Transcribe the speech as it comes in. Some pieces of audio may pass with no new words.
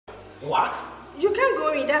What? You can't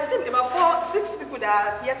go in. There's still about 6 people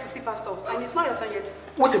that are yet to see Pastor, and it's not your turn yet.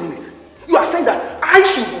 Wait a minute. You are saying that I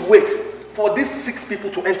should wait for these 6 people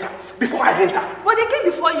to enter before I enter? But they came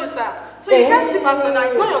before you, sir. So you can't see Pastor now.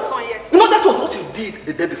 It's not your turn yet. No, that was what you did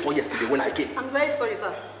the day before yesterday when I came. I'm very sorry,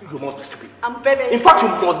 sir. You must be stupid. I'm very sorry. In fact, you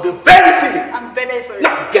must be very silly. I'm very sorry.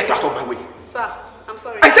 Now get out of my way. Sir, I'm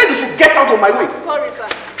sorry. I said you should get out of my way. I'm sorry, sir.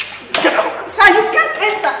 Get out. Sir, you can't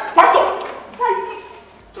enter. Pastor! Sir, you...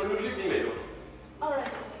 So you leave him alone. All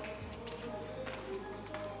right.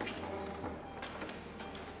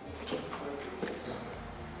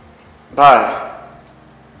 Bye.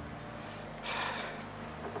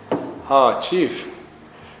 Chief,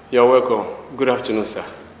 you're welcome. Good afternoon, sir.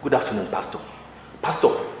 Good afternoon, Pastor. Pastor,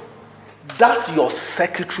 that your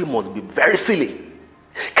secretary must be very silly.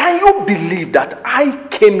 Can you believe that I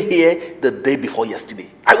came here the day before yesterday?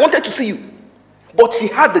 I wanted to see you. But she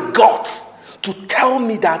had the guts to tell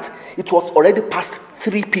me that it was already past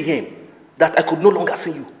 3 p.m. that I could no longer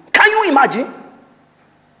see you. Can you imagine?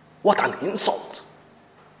 What an insult.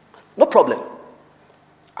 No problem.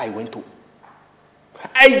 I went home.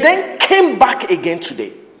 I then came back again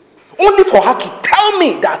today, only for her to tell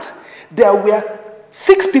me that there were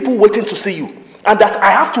 6 people waiting to see you, and that I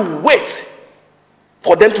have to wait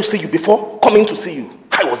for them to see you before coming to see you.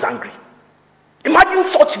 I was angry. Imagine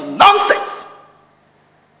such nonsense.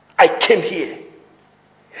 I came here.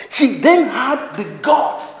 She then had the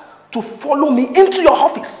guts to follow me into your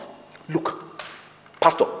office. Look,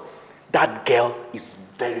 Pastor, that girl is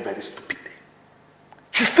very, very stupid.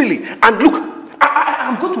 She's silly. And look,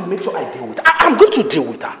 I'm going to make sure I deal with her. I'm going to deal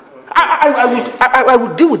with her. I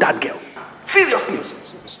will deal with that girl. Seriously.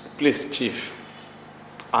 Please, Chief,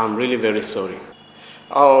 I'm really very sorry.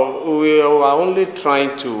 We are only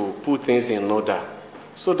trying to put things in order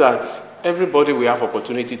so that everybody will have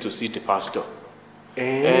opportunity to see the pastor.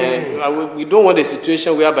 We don't want a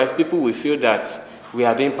situation whereby people will feel that we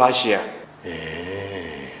are being partial.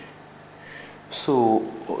 So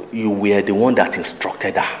you were the one that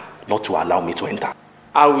instructed her not to allow me to enter?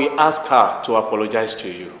 I will ask her to apologize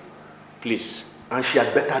to you. Please. And she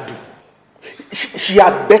had better do. She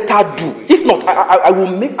had better do. If not, I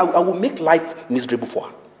will make life miserable for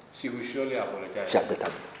her. She will surely apologize. She had better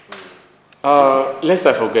do. Lest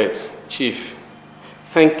I forget, Chief,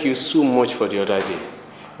 thank you so much for the other day.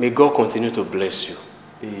 May God continue to bless you.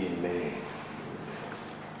 Amen.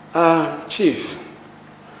 Chief,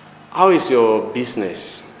 how is your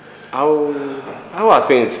business? How are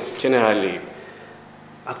things generally?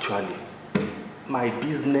 Actually, my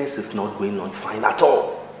business is not going on fine at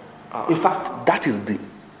all. In fact, that is the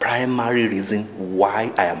primary reason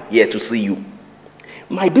why I am here to see you.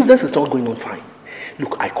 My business is not going on fine.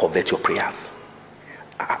 Look, I covet your prayers.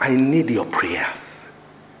 I need your prayers.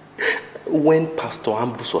 When Pastor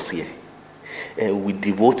Ambrose was here, we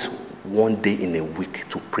devote one day in a week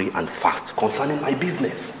to pray and fast concerning my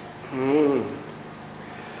business.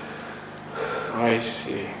 I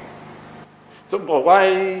see. So, but why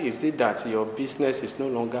is it that your business is no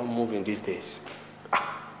longer moving these days?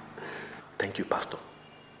 Thank you, Pastor.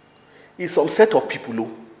 It's some set of people,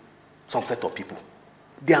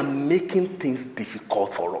 they are making things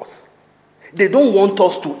difficult for us. They don't want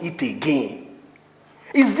us to eat again.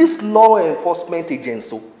 It's this law enforcement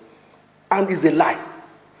agency, and it's a lie.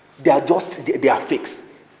 They are fakes.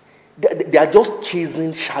 They are just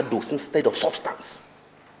chasing shadows instead of substance.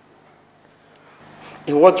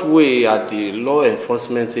 In what way are the law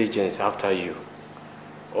enforcement agents after you?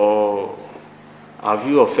 Or have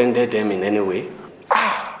you offended them in any way?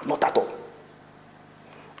 Not at all.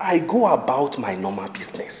 I go about my normal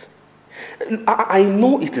business. I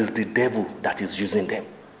know it is the devil that is using them.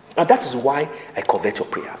 And that is why I covet your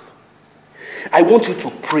prayers. I want you to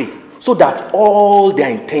pray so that all their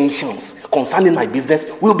intentions concerning my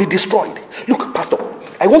business will be destroyed. Look, Pastor,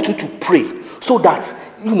 I want you to pray so that,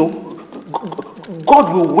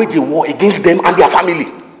 God will wage a war against them and their family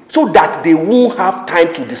so that they won't have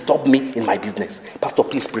time to disturb me in my business. Pastor,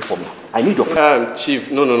 please pray for me. I need your prayer.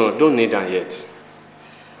 Chief, no, don't need that yet.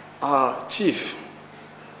 Chief,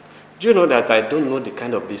 do you know that I don't know the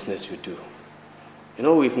kind of business you do?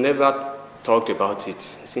 We've never talked about it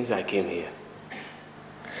since I came here.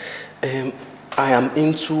 I am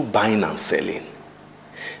into buying and selling.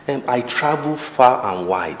 I travel far and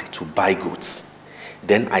wide to buy goods.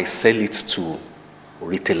 Then I sell it to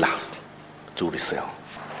retailers to resell.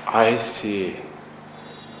 I see.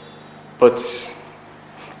 But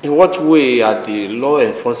in what way are the law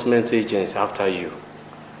enforcement agents after you?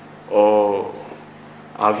 Or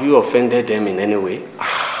have you offended them in any way?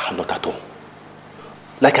 Not at all.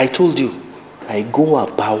 Like I told you, I go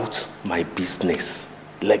about my business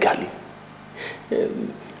legally.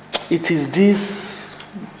 It is this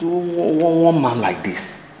one man like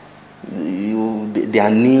this. Their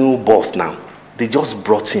new boss now. They just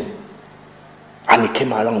brought him. And he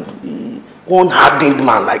came around. One hardened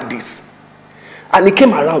man like this. And he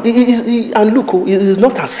came around. And look, it's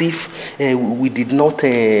not as if we did not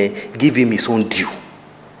give him his own due.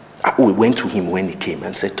 We went to him when he came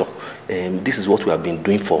and said, this is what we have been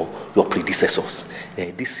doing for your predecessors.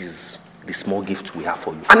 This is the small gift we have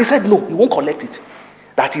for you. And he said, no, he won't collect it.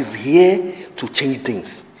 That is here to change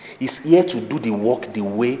things. He's here to do the work the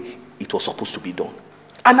way it was supposed to be done.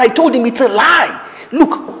 And I told him, it's a lie.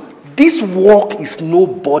 Look, this work is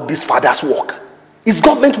nobody's father's work. It's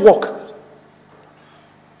government work.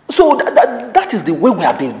 So that is the way we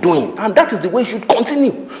have been doing. And that is the way it should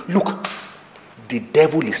continue. Look, the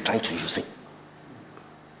devil is trying to use him.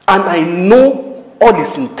 And I know all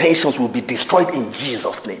his intentions will be destroyed in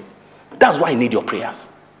Jesus' name. That's why I need your prayers.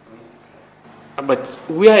 But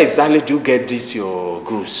where exactly do you get this, your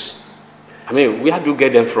goods? I mean, where do you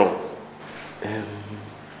get them from?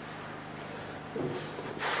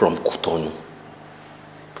 From Cotonou.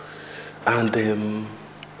 And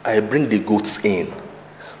I bring the goods in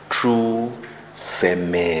through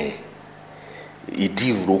Seme,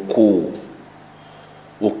 Idiroko,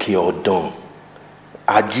 Okeodon,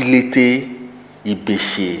 Agilete,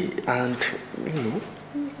 Ibeshe, and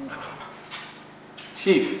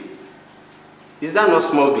Chief, is that not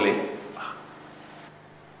smuggling?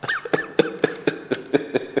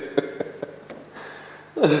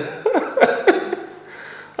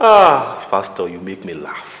 Pastor, you make me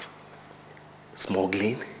laugh.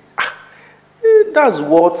 Smuggling? That's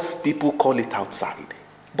what people call it outside.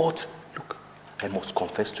 But look, I must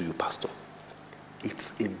confess to you, Pastor,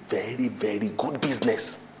 it's a very, very good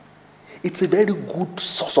business. It's a very good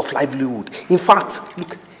source of livelihood. In fact,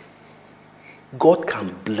 look, God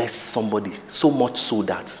can bless somebody so much so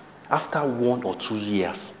that after 1 or 2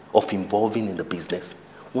 years of involving in the business,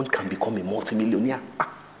 one can become a multimillionaire.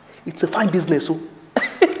 It's a fine business. Oh.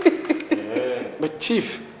 But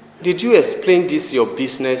Chief, did you explain this, your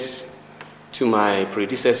business, to my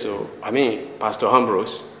predecessor, Pastor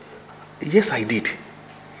Ambrose? Yes, I did.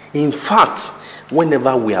 In fact,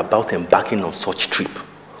 whenever we are about embarking on such trip,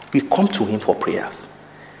 we come to him for prayers,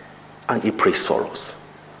 and he prays for us.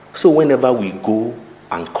 So whenever we go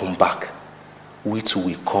and come back, we too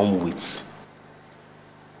will come with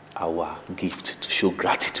our gift to show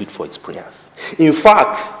gratitude for his prayers. In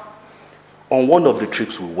fact, on one of the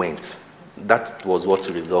trips we went, that was what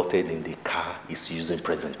resulted in the car he's using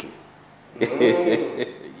presently.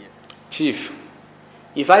 Chief,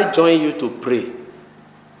 if I join you to pray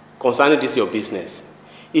concerning this your business,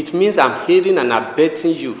 it means I'm aiding and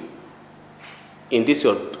abetting you in this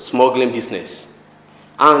your smuggling business.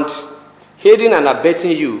 And aiding and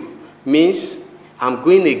abetting you means I'm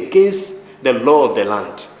going against the law of the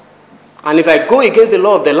land. And if I go against the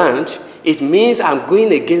law of the land, it means I'm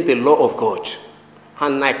going against the law of God.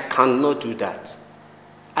 And I cannot do that.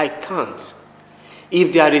 I can't.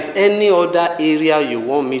 If there is any other area you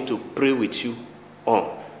want me to pray with you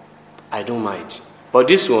on, I don't mind. But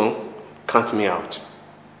this one, count me out.